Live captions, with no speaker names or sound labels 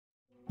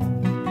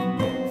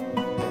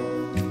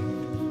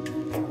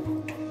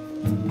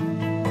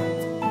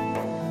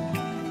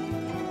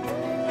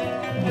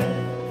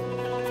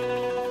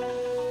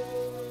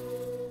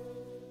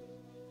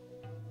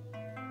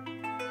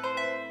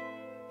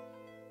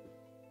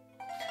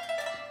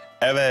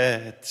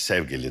Evet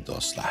sevgili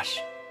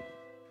dostlar.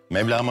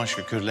 Mevlam'a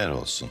şükürler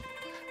olsun.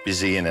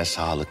 Bizi yine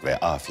sağlık ve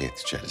afiyet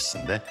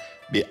içerisinde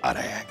bir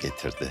araya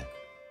getirdi.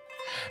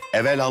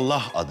 Evvel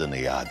Allah adını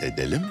yad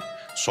edelim,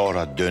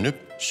 sonra dönüp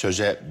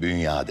söze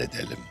bünyad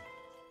edelim.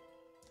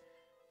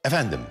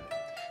 Efendim,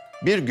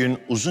 bir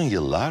gün uzun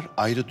yıllar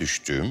ayrı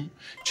düştüğüm,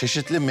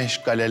 çeşitli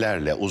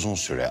meşgalelerle uzun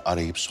süre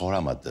arayıp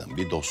soramadığım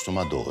bir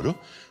dostuma doğru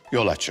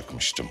yola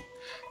çıkmıştım.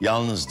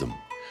 Yalnızdım.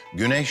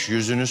 Güneş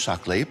yüzünü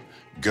saklayıp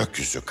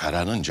gökyüzü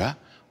kararınca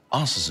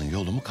ansızın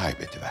yolumu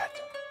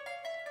kaybediverdim.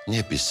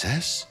 Ne bir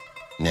ses,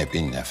 ne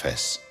bir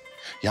nefes.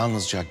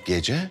 Yalnızca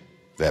gece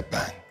ve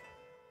ben.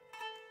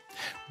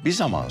 Bir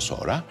zaman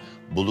sonra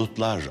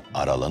bulutlar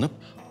aralanıp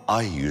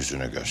ay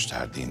yüzünü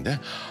gösterdiğinde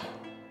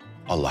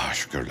Allah'a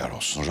şükürler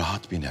olsun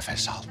rahat bir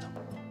nefes aldım.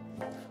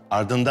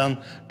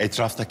 Ardından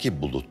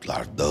etraftaki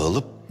bulutlar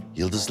dağılıp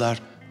yıldızlar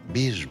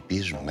bir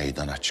bir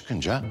meydana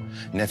çıkınca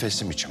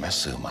nefesim içime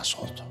sığmaz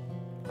oldu.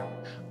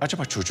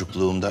 Acaba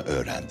çocukluğumda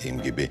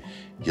öğrendiğim gibi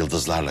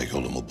yıldızlarla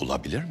yolumu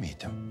bulabilir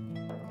miydim?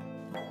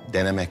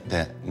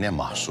 Denemekte ne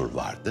mahsur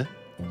vardı?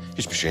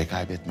 Hiçbir şey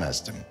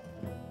kaybetmezdim.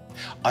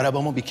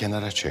 Arabamı bir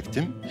kenara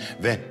çektim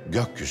ve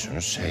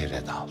gökyüzünü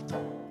seyre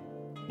daldım.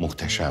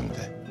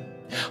 Muhteşemdi.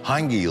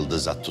 Hangi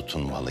yıldıza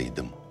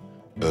tutunmalıydım?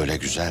 Öyle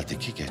güzeldi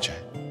ki gece.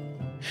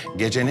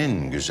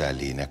 Gecenin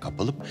güzelliğine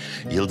kapılıp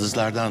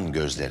yıldızlardan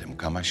gözlerim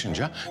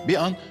kamaşınca bir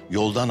an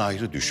yoldan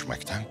ayrı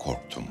düşmekten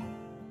korktum.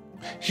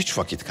 Hiç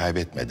vakit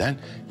kaybetmeden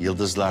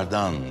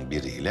yıldızlardan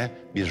biriyle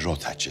bir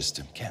rota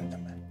çizdim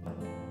kendime.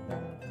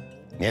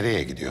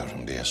 Nereye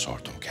gidiyorum diye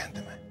sordum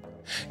kendime.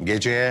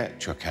 Geceye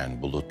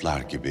çöken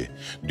bulutlar gibi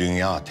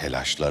dünya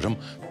telaşlarım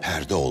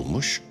perde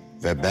olmuş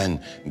ve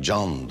ben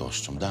can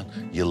dostumdan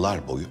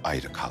yıllar boyu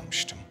ayrı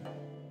kalmıştım.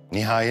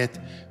 Nihayet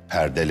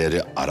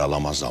perdeleri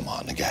aralama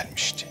zamanı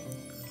gelmişti.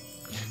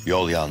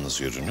 Yol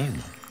yalnız yürünür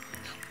mü?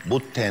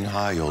 Bu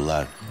tenha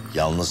yollar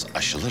yalnız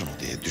aşılır mı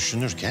diye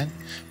düşünürken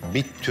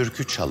bir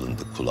türkü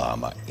çalındı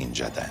kulağıma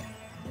inceden.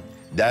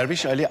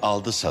 Derviş Ali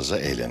aldı sazı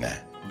eline.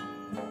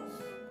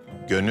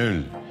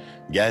 Gönül,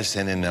 gel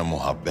seninle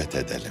muhabbet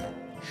edelim.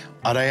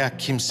 Araya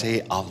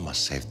kimseyi alma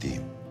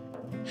sevdiğim.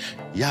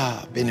 Ya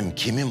benim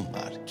kimim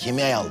var,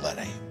 kime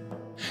yalvarayım?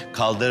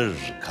 Kaldır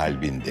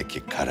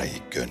kalbindeki karayı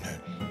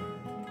gönül.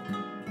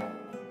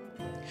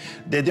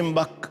 Dedim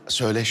bak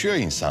söyleşiyor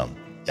insan,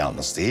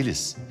 yalnız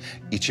değiliz.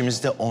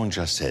 İçimizde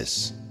onca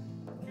ses.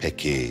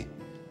 Peki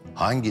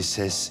hangi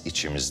ses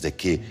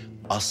içimizdeki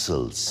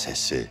asıl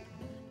sesi,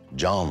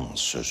 can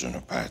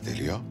sözünü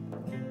perdeliyor?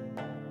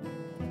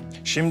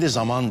 Şimdi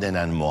zaman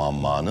denen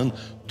muammanın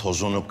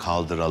tozunu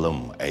kaldıralım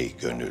ey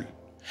gönül.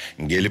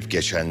 Gelip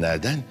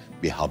geçenlerden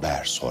bir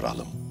haber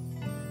soralım.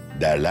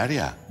 Derler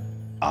ya,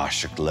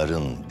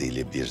 aşıkların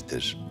dili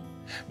birdir.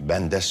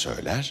 Ben de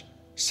söyler,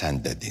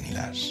 sen de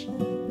dinler.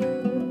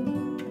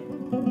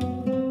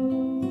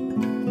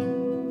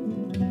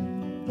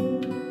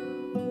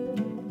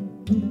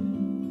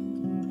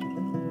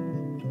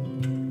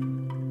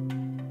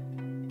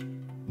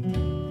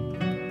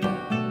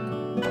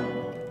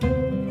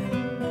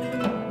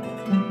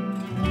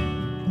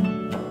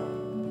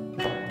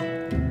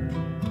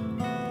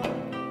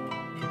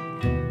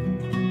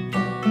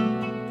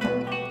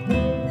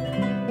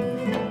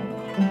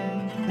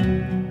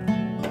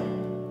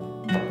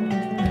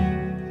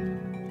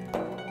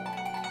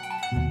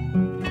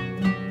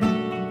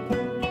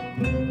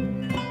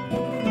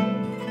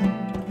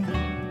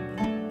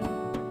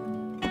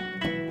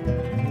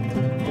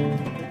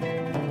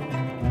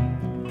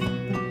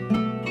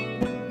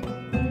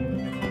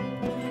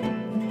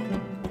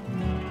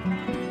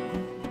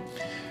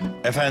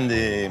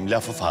 Efendim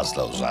lafı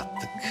fazla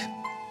uzattık.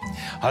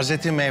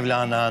 Hazreti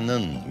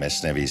Mevlana'nın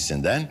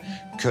Mesnevisinden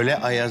Köle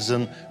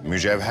Ayaz'ın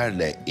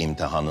mücevherle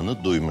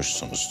imtihanını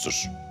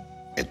duymuşsunuzdur.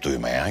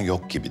 Duymayan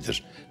yok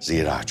gibidir.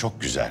 Zira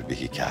çok güzel bir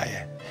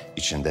hikaye.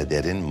 İçinde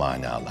derin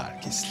manalar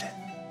gizli.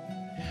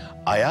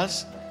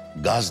 Ayaz,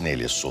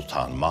 Gazneli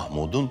Sultan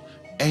Mahmud'un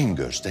en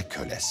gözde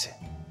kölesi,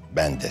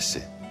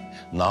 bendesi.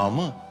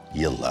 Namı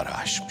yılları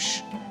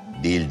aşmış.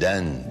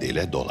 Dilden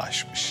dile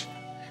dolaşmış.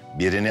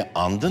 Birini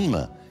andın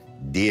mı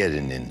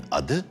diğerinin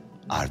adı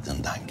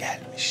ardından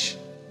gelmiş.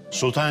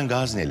 Sultan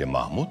Gazneli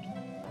Mahmud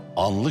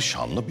anlı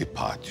şanlı bir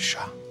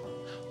padişah.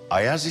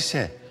 Ayaz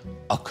ise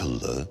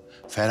akıllı,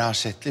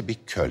 ferasetli bir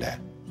köle.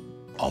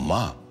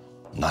 Ama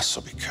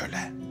nasıl bir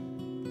köle?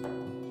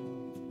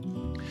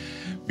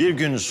 Bir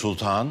gün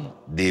sultan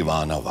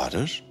divana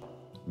varır,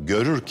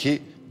 görür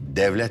ki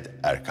devlet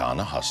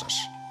erkanı hazır.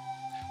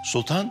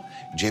 Sultan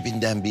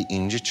cebinden bir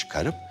inci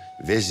çıkarıp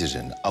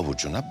vezirin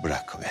avucuna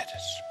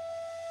bırakıverir.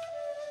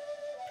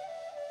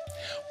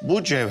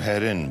 Bu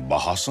cevherin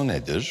bahası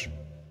nedir?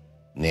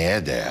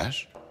 Neye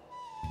değer?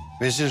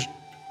 Vezir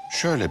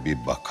şöyle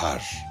bir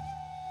bakar.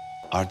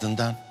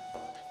 Ardından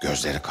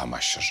gözleri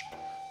kamaşır.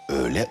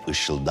 Öyle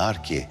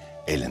ışıldar ki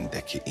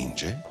elindeki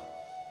inci.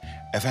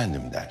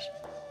 Efendim der,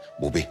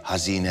 bu bir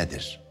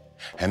hazinedir.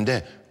 Hem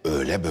de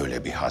öyle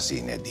böyle bir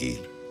hazine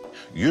değil.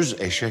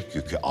 100 eşek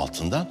yükü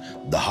altından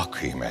daha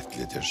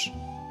kıymetlidir.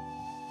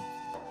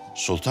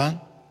 Sultan,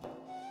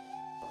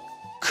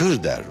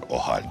 kır der o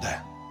halde.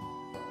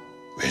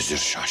 Vezir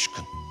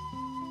şaşkın.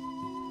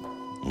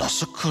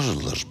 Nasıl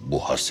kırılır bu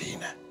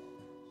hazine?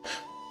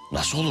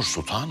 Nasıl olur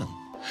sultanım?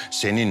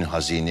 Senin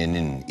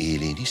hazinenin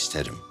iyiliğini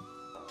isterim.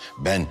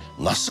 Ben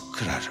nasıl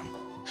kırarım?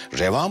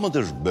 Reva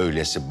mıdır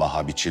böylesi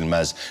baha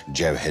biçilmez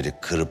cevheri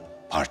kırıp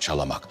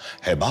parçalamak?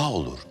 Heba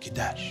olur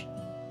gider.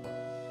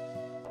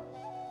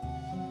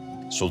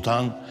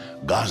 Sultan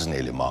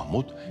Gazneli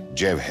Mahmud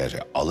cevheri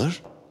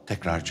alır,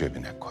 tekrar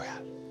cebine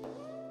koyar.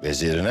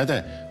 Vezirine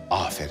de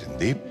aferin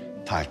deyip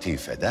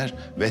taltif eder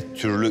ve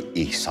türlü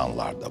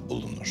ihsanlarda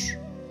bulunur.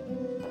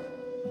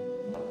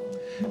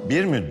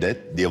 Bir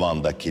müddet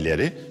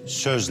divandakileri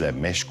sözle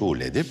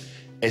meşgul edip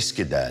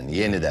eskiden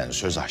yeniden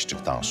söz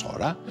açtıktan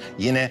sonra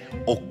yine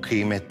o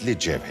kıymetli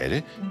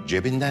cevheri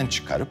cebinden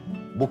çıkarıp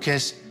bu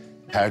kez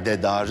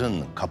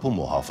perdedarın kapı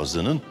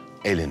muhafızının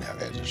eline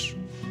verir.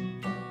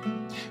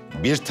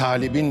 Bir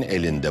talibin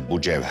elinde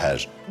bu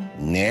cevher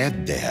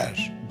neye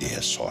değer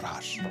diye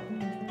sorar.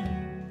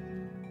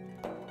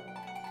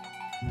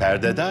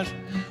 Perdedar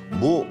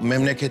bu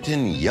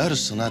memleketin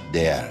yarısına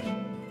değer.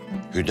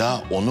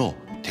 Hüda onu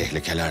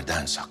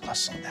tehlikelerden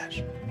saklasın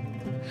der.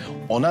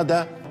 Ona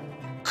da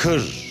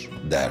kır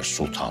der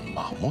Sultan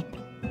Mahmud.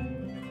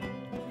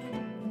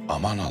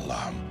 Aman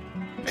Allah'ım,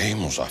 ey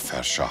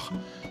Muzaffer Şah,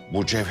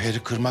 bu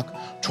cevheri kırmak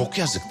çok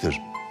yazıktır.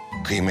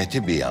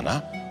 Kıymeti bir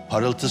yana,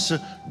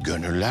 parıltısı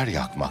gönüller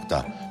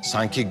yakmakta.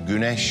 Sanki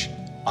güneş,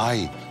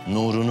 ay,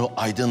 nurunu,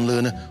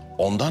 aydınlığını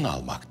ondan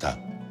almakta.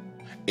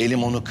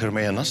 Elim onu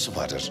kırmaya nasıl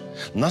varır?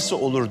 Nasıl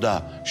olur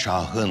da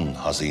şahın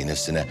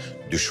hazinesine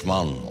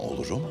düşman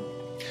olurum?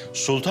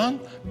 Sultan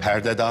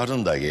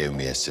perdedarın da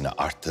yevmiyesini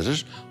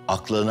arttırır,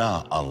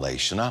 aklına,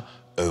 anlayışına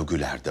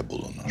övgülerde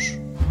bulunur.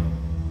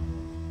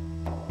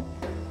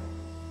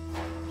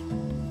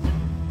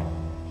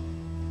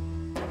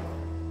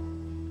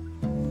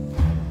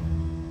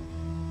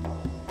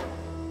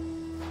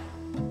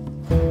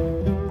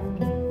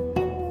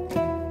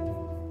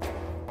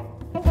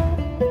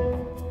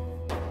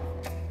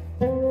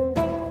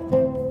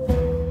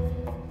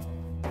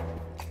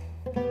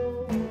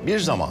 Bir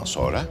zaman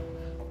sonra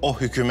o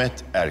hükümet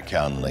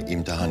erkanını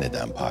imtihan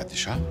eden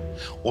padişah,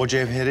 o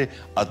cevheri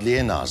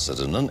adliye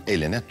nazırının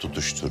eline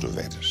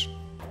tutuşturuverir.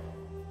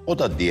 O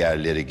da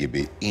diğerleri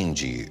gibi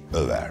inciyi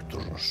över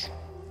durur.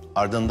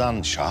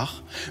 Ardından şah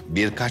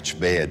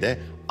birkaç beye de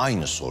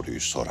aynı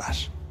soruyu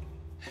sorar.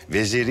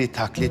 Veziri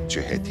taklit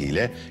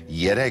cihetiyle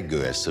yere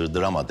göğe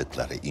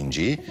sırdıramadıkları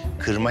inciyi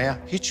kırmaya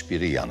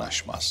hiçbiri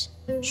yanaşmaz.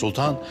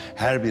 Sultan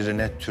her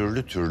birine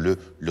türlü türlü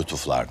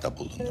lütuflarda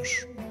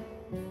bulunur.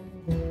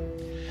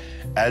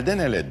 Elden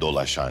ele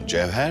dolaşan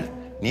cevher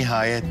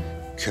nihayet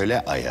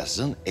köle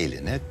Ayaz'ın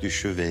eline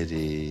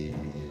düşüverir.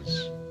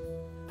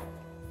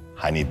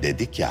 Hani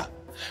dedik ya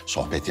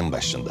sohbetin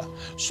başında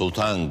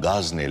Sultan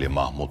Gazneli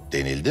Mahmud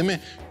denildi mi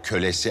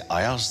kölesi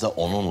Ayaz da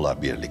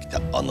onunla birlikte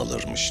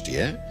anılırmış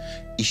diye.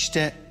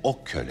 İşte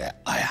o köle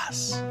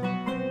Ayaz.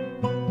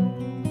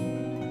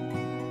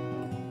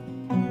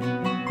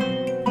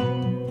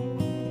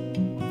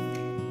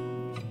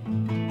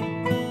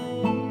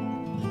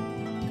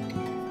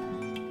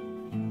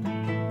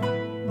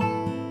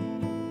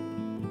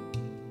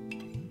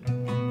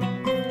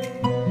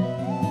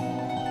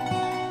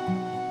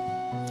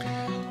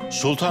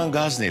 Sultan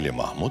Gazneli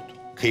Mahmud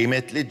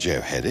kıymetli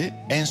cevheri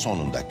en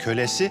sonunda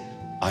kölesi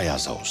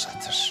Ayaz'a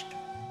uzatır.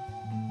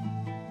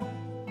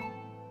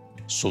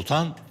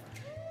 Sultan,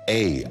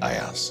 ey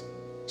Ayaz,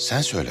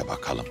 sen söyle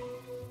bakalım.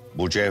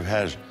 Bu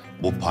cevher,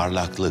 bu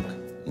parlaklık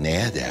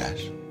neye değer?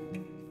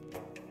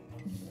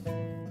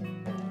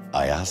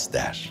 Ayaz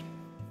der.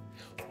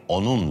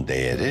 Onun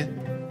değeri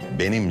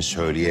benim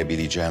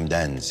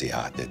söyleyebileceğimden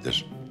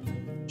ziyadedir.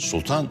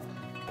 Sultan,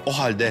 o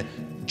halde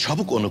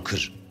çabuk onu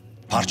kır,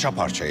 parça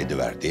parça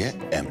ediver diye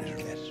emir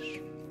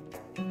verir.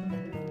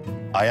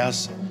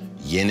 Ayaz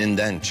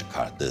yeninden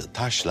çıkardığı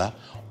taşla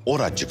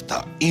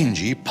oracıkta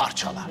inciyi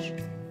parçalar.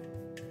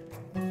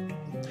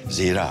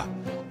 Zira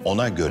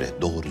ona göre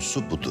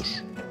doğrusu budur.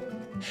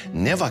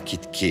 Ne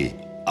vakit ki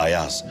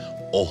Ayaz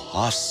o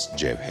has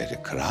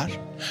cevheri kırar,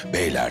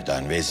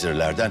 beylerden,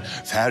 vezirlerden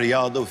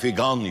feryadı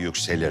figan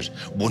yükselir.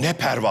 Bu ne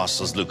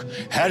pervasızlık,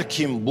 her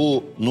kim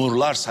bu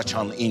nurlar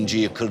saçan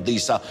inciyi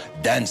kırdıysa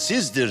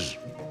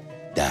densizdir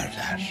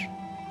derler.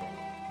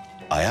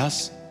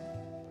 Ayaz,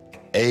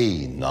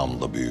 ey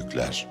namlı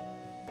büyükler,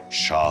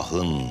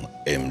 şahın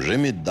emri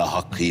mi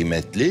daha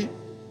kıymetli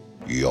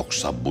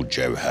yoksa bu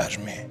cevher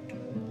mi?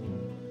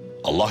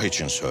 Allah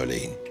için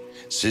söyleyin,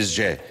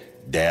 sizce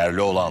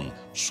değerli olan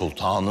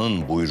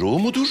sultanın buyruğu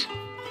mudur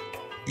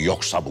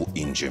yoksa bu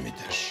inci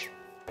midir?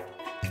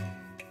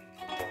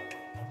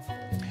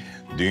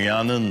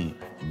 Dünyanın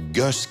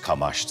göz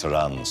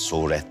kamaştıran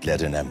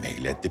suretlerine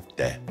meyledip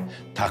de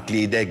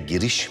taklide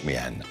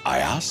girişmeyen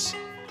Ayaz,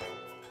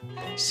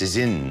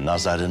 sizin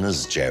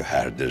nazarınız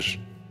cevherdir,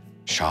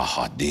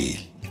 şaha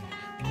değil.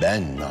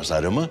 Ben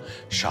nazarımı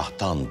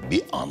şahtan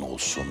bir an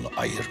olsun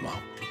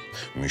ayırmam.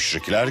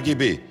 Müşrikler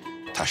gibi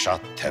taşa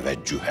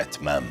teveccüh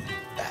etmem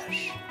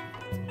der.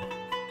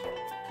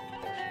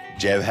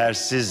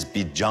 cevhersiz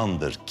bir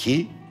candır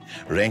ki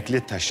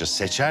renkli taşı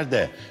seçer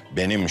de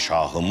benim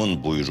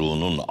şahımın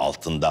buyruğunun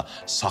altında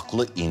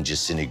saklı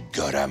incisini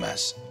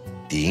göremez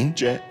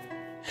deyince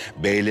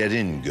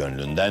beylerin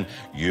gönlünden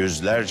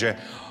yüzlerce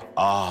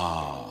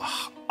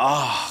ah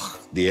ah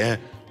diye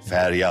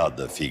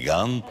feryadı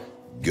figan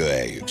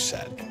göğe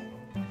yükseldi.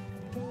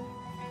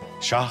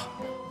 Şah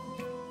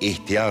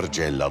ihtiyar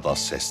cellada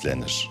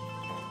seslenir.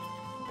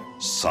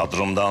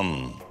 Sadrımdan,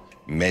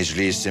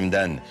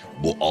 meclisimden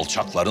bu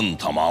alçakların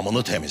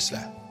tamamını temizle.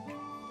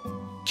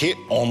 Ki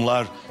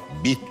onlar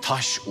bir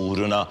taş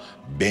uğruna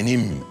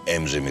benim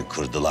emrimi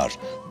kırdılar,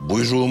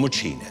 buyruğumu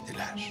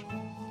çiğnediler.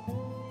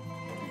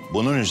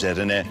 Bunun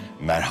üzerine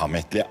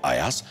merhametli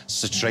Ayaz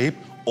sıçrayıp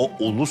o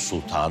ulu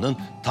sultanın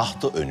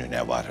tahtı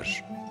önüne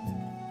varır.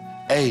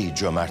 Ey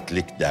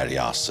cömertlik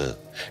deryası,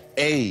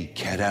 ey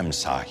kerem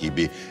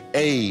sahibi,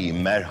 ey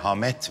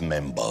merhamet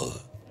menbaı.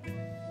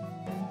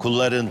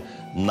 Kulların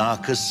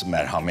nakıs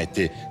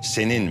merhameti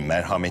senin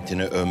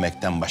merhametini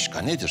övmekten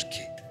başka nedir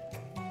ki?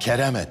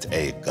 Kerem et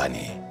ey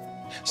gani.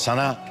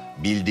 Sana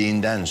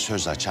bildiğinden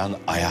söz açan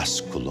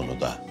Ayaz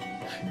kulunu da,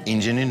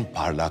 incinin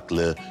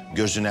parlaklığı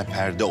gözüne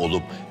perde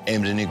olup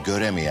emrini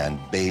göremeyen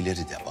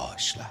beyleri de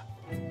bağışla.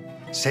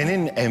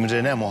 Senin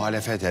emrine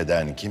muhalefet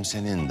eden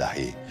kimsenin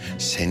dahi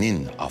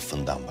senin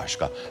affından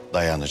başka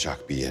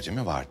dayanacak bir yeri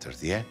mi vardır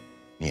diye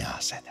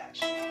niyaz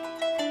eder.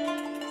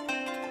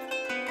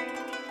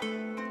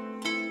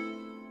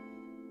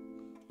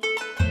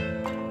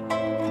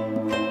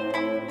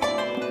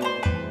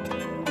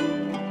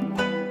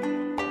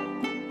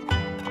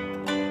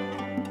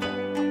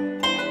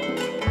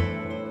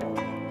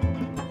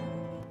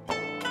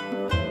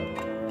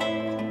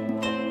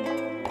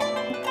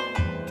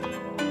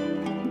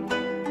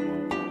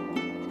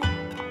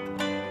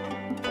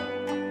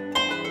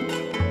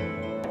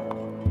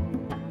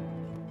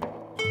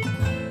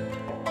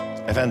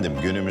 Efendim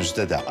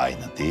günümüzde de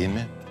aynı değil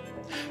mi?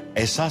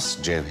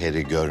 Esas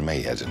cevheri görme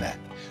yerine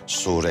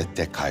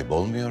surette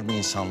kaybolmuyor mu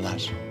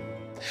insanlar?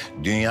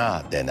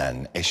 Dünya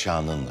denen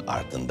eşyanın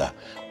ardında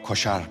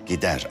koşar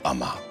gider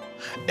ama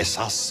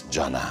esas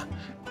cana,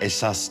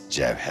 esas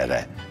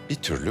cevhere bir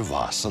türlü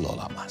vasıl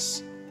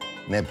olamaz.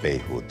 Ne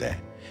beyhude,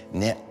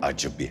 ne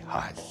acı bir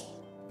hal.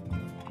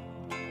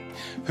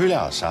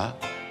 Hülasa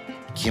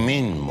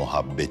kimin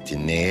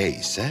muhabbeti neye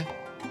ise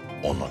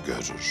onu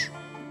görür.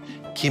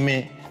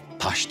 Kimi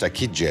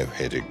taştaki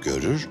cevheri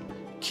görür,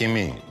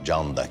 kimi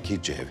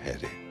candaki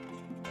cevheri.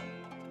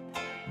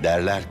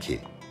 Derler ki,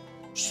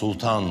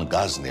 Sultan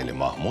Gazneli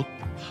Mahmud,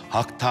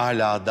 Hak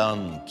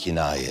Teâlâ'dan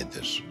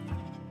kinayedir.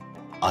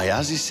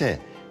 Ayaz ise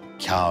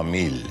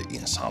kamil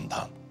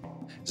insandan.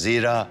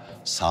 Zira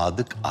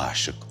sadık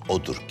aşık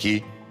odur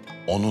ki,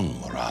 onun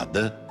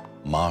muradı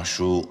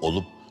maşuğu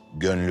olup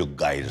gönlü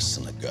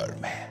gayrısını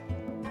görmeye.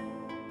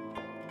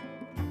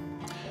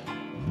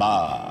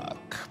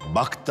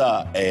 Bak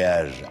da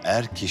eğer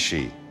er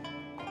kişi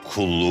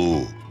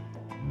kulluğu,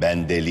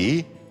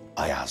 bendeliği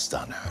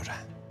Ayaz'dan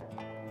öğren.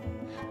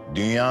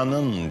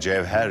 Dünyanın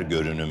cevher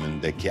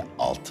görünümündeki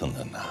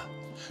altınına,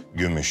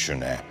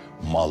 gümüşüne,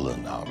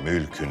 malına,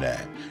 mülküne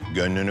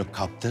gönlünü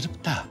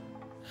kaptırıp da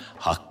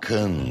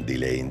hakkın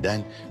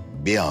dileğinden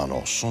bir an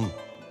olsun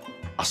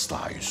asla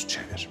yüz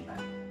çevirme.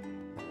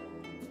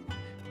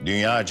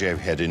 Dünya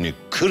cevherini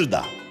kır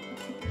da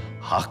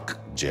hak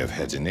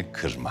cevherini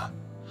kırma.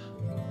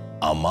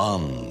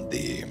 Aman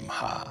diyeyim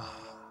ha.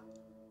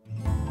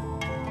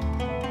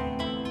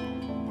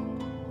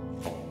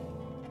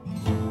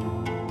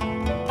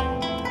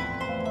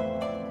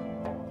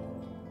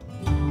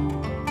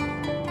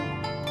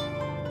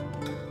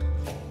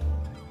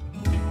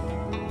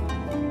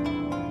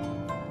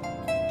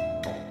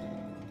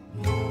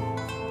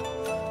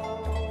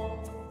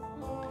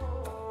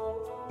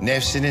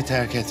 Nefsini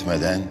terk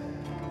etmeden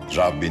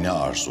Rabbini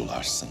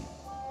arzularsın.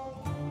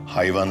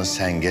 Hayvanı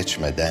sen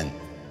geçmeden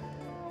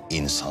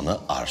insanı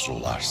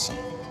arzularsın.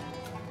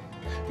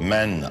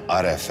 Men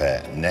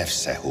arefe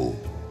nefsehu.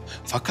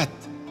 Fakat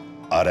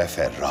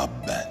arefe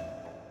Rabben.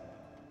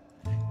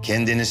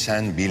 Kendini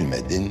sen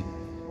bilmedin,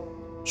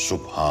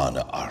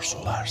 Subhan'ı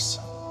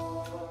arzularsın.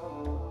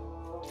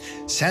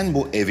 Sen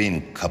bu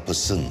evin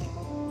kapısın,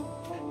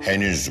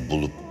 henüz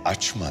bulup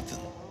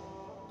açmadın.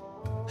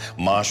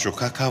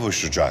 Maşuka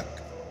kavuşacak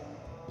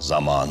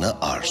zamanı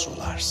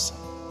arzularsın.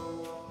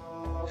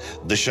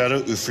 Dışarı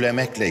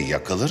üflemekle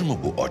yakılır mı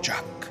bu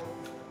ocak?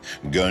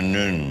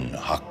 Gönlün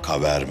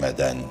hakka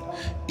vermeden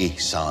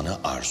ihsanı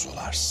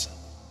arzularsın.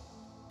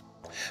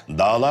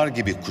 Dağlar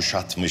gibi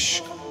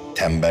kuşatmış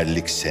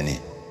tembellik seni.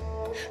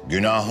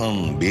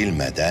 Günahın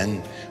bilmeden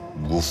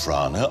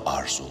gufranı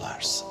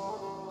arzularsın.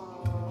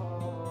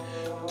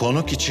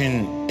 Konuk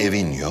için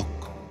evin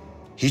yok,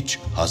 hiç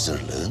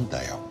hazırlığın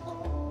da yok.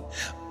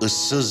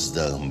 Issız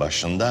dağın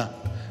başında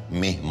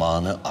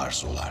mihmanı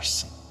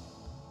arzularsın.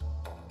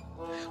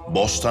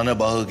 Bostanı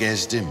bağı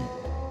gezdim,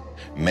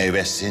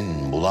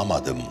 meyvesin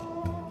bulamadım.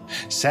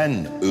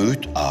 Sen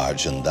öğüt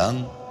ağacından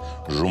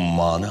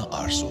rummanı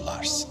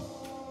arzularsın.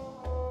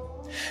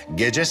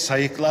 Gece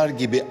sayıklar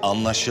gibi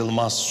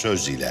anlaşılmaz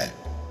söz ile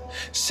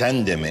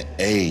sen de mi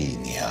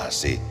ey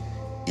Niyazi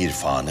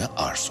irfanı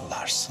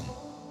arzularsın?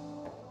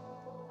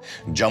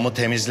 Camı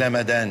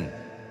temizlemeden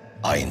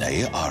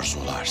aynayı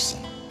arzularsın.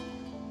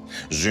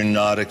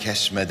 Zünnarı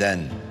kesmeden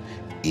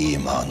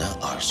imanı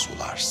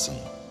arzularsın.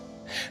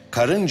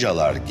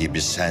 Karıncalar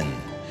gibi sen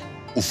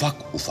ufak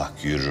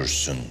ufak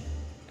yürürsün.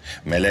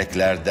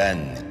 Meleklerden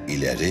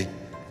ileri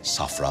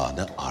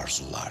safranı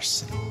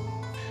arzularsın.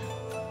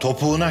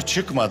 Topuğuna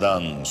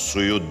çıkmadan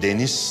suyu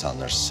deniz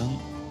sanırsın.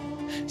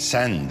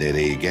 Sen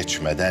dereyi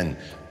geçmeden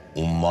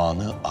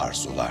ummanı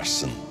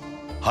arzularsın.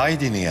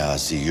 Haydi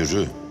Niyazi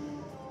yürü,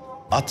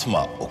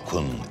 atma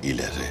okun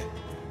ileri.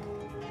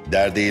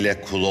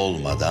 Derdiyle kul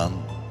olmadan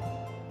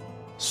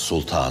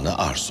sultanı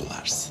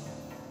arzularsın.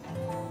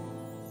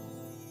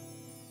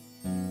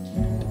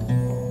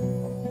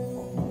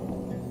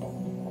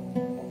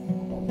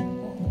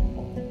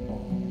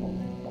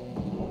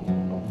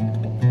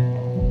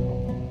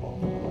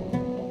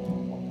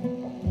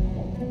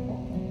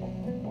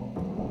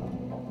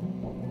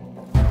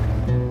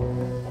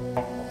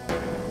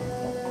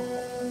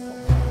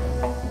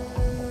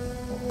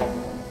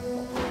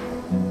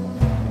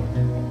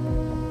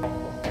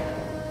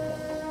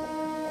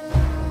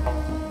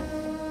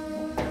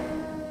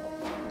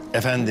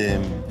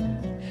 Efendim,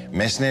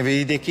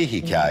 Mesnevi'deki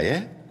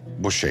hikaye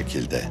bu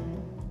şekilde.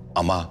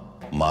 Ama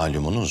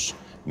malumunuz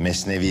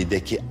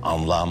Mesnevi'deki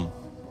anlam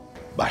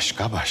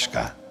başka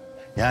başka.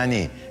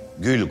 Yani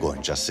gül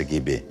goncası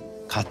gibi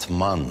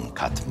katman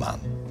katman.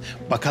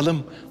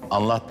 Bakalım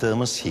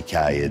anlattığımız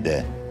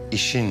hikayede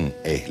işin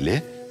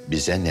ehli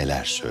bize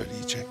neler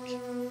söyleyecek?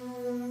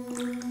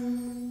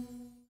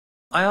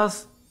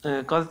 Ayaz,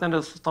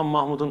 Gazneli Sultan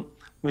Mahmud'un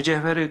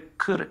mücevheri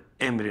kır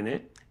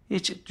emrini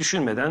hiç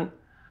düşünmeden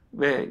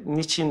ve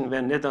niçin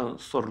ve neden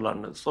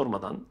sorularını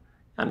sormadan,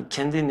 yani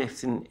kendi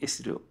nefsinin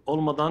esiri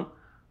olmadan,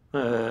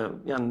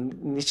 yani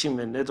niçin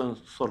ve neden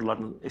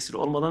sorularının esiri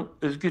olmadan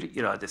özgür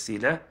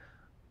iradesiyle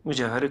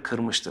mücevheri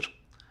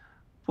kırmıştır.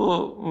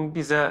 Bu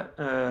bize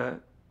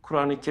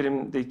Kur'an-ı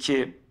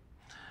Kerim'deki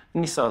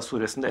Nisa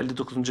suresinde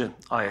 59.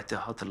 ayeti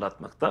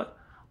hatırlatmakta.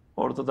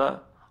 Orada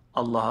da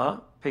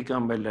Allah'a,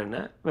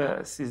 peygamberlerine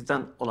ve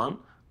sizden olan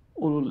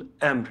ulul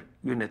emr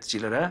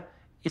yöneticilere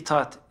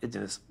itaat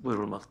ediniz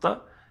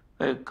buyurulmakta.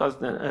 Ve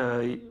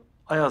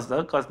Ayaz da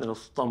Gazneli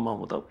Sultan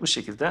Mahmud'a bu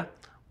şekilde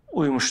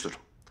uymuştur.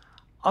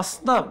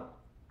 Aslında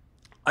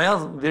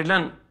Ayaz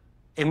verilen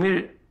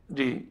emri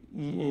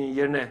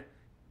yerine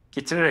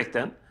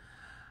getirerekten,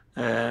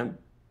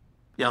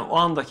 yani o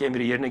andaki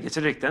emri yerine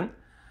getirerekten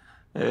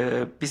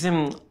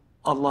bizim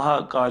Allah'a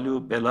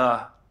galû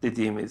bela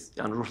dediğimiz,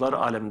 yani ruhlar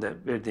aleminde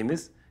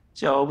verdiğimiz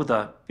cevabı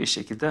da bir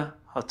şekilde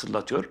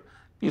hatırlatıyor.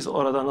 Biz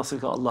orada nasıl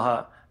ki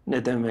Allah'a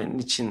neden ve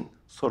niçin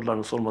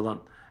sorularını sormadan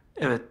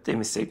evet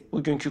demişsek,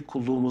 bugünkü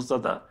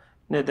kulluğumuzda da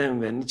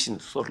neden ve niçin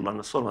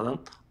sorularını sormadan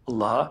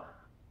Allah'a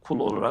kul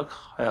olarak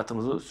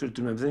hayatımızı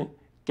sürdürmemizin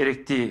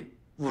gerektiği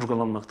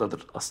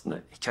vurgulanmaktadır aslında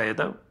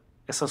hikayede.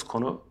 Esas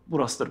konu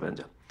burasıdır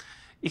bence.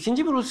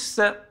 İkinci bir husus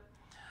ise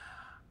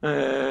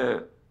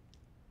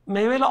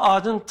meyveli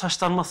ağacın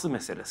taşlanması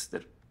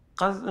meselesidir.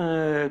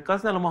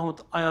 Gazneli Mahmud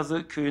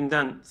Ayaz'ı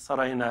köyünden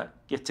sarayına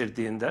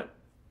getirdiğinde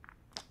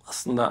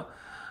aslında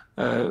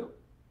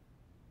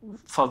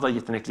fazla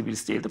yetenekli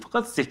birisi değildi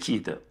fakat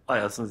zekiydi.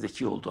 Ayaz'ın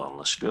zeki olduğu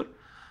anlaşılıyor.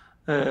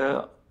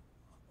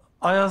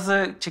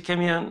 Ayaz'ı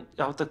çekemeyen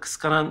yahut da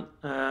kıskanan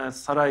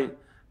saray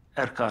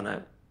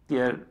erkanı,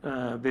 diğer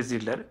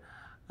vezirler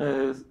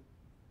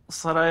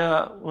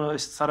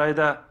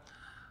sarayda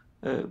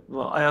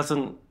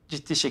Ayaz'ın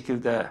ciddi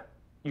şekilde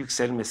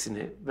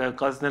yükselmesini ve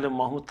Gazneli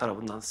Mahmud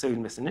tarafından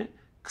sevilmesini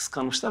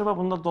kıskanmışlar ve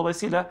bundan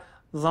dolayısıyla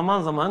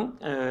zaman zaman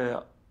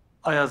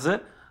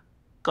Ayaz'ı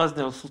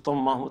Gazneli Sultan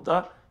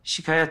Mahmud'a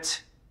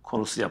şikayet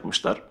konusu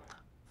yapmışlar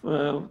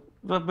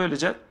ve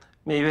böylece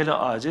meyveli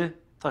ağacı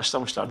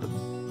taşlamışlardı.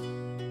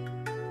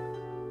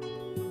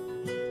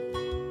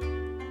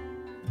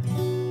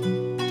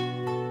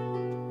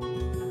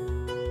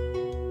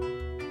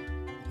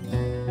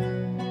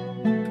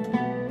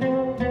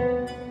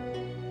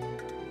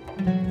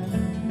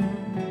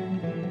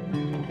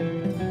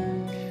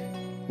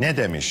 Ne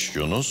demiş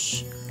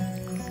Yunus?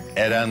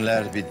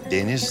 Erenler bir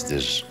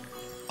denizdir,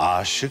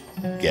 aşık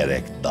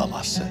gerek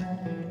dalası.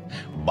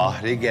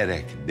 Bahri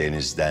gerek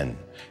denizden,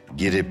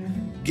 girip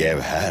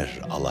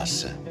gevher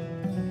alası.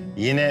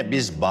 Yine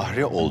biz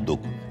bahri olduk,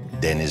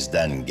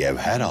 denizden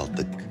gevher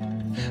aldık.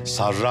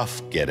 Sarraf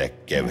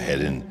gerek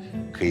gevherin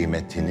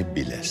kıymetini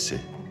bilesi.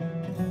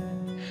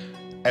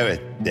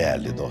 Evet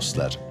değerli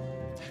dostlar,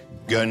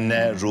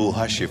 gönle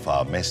ruha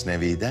şifa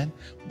Mesnevi'den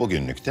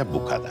bugünlük de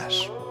bu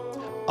kadar.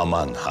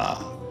 Aman ha,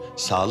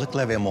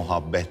 sağlıkla ve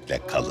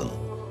muhabbetle kalın.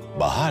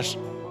 Bahar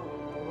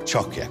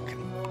çok yakın.